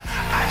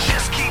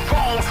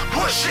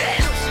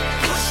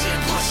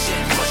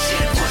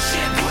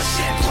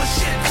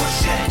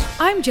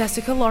I'm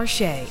Jessica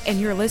Larche, and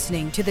you're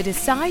listening to the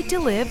Decide to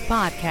Live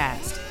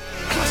podcast.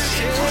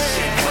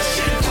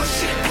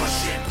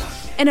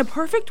 In a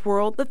perfect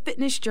world, the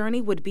fitness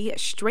journey would be a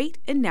straight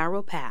and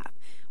narrow path.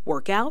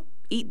 Work out,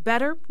 eat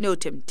better, no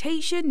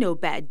temptation, no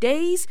bad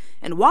days,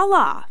 and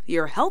voila,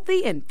 you're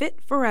healthy and fit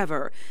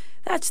forever.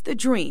 That's the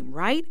dream,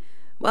 right?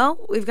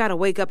 Well, we've got to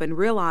wake up and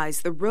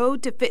realize the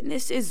road to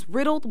fitness is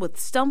riddled with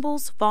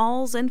stumbles,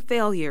 falls, and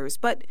failures.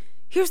 But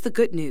here's the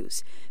good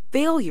news.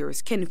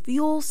 Failures can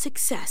fuel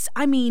success.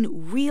 I mean,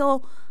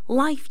 real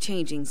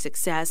life-changing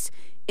success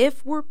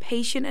if we're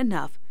patient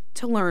enough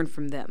to learn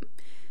from them.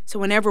 So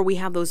whenever we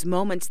have those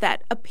moments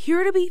that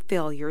appear to be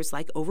failures,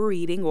 like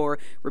overeating or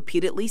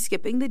repeatedly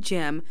skipping the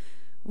gym,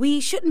 we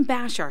shouldn't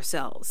bash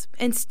ourselves.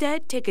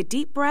 Instead, take a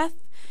deep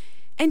breath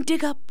and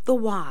dig up the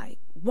why.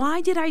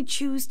 Why did I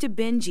choose to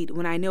binge eat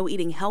when I know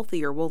eating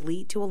healthier will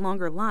lead to a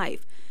longer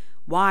life?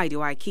 Why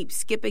do I keep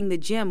skipping the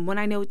gym when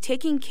I know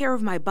taking care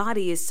of my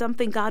body is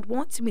something God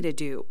wants me to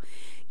do?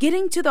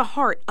 Getting to the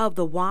heart of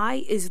the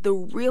why is the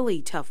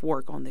really tough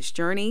work on this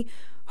journey,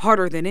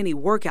 harder than any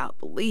workout,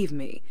 believe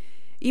me.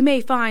 You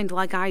may find,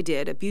 like I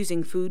did,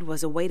 abusing food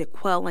was a way to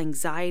quell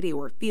anxiety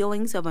or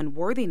feelings of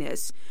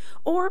unworthiness,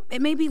 or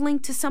it may be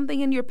linked to something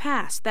in your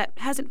past that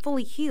hasn't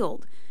fully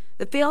healed.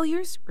 The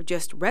failures are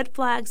just red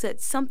flags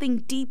that something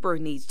deeper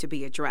needs to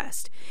be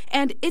addressed.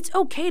 And it's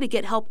okay to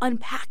get help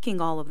unpacking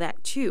all of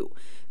that, too.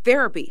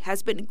 Therapy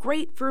has been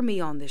great for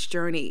me on this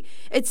journey.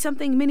 It's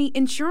something many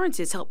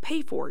insurances help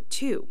pay for,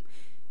 too.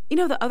 You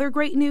know the other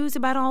great news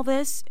about all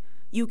this?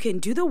 You can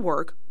do the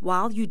work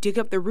while you dig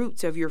up the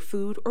roots of your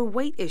food or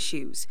weight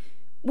issues.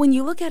 When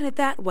you look at it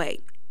that way,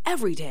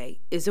 every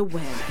day is a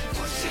win.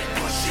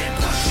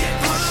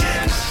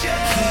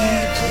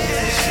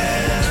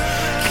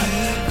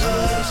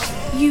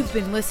 You've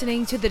been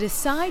listening to the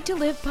Decide to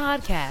Live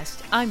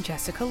podcast. I'm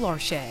Jessica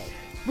Larche.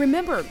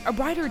 Remember, a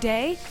brighter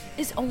day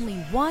is only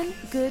one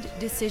good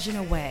decision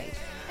away,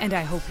 and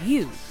I hope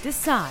you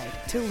decide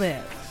to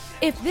live.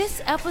 If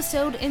this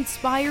episode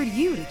inspired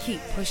you to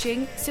keep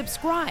pushing,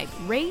 subscribe,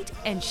 rate,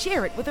 and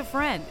share it with a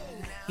friend.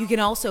 You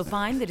can also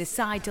find the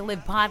Decide to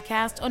Live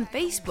podcast on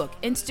Facebook,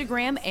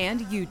 Instagram,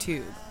 and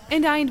YouTube.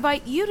 And I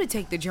invite you to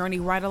take the journey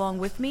right along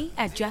with me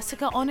at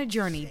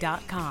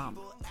jessicaonajourney.com.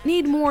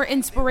 Need more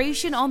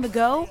inspiration on the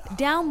go?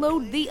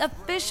 Download the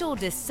official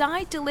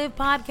Decide to Live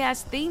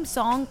podcast theme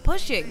song,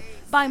 Pushing,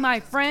 by my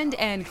friend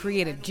and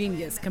creative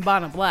genius,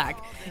 Kambana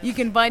Black. You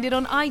can find it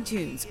on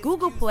iTunes,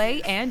 Google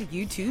Play, and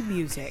YouTube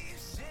Music.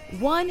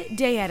 One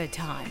day at a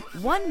time,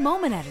 one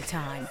moment at a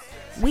time,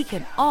 we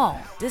can all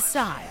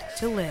decide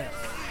to live.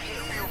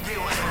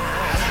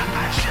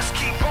 I just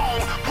keep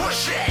on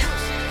pushing.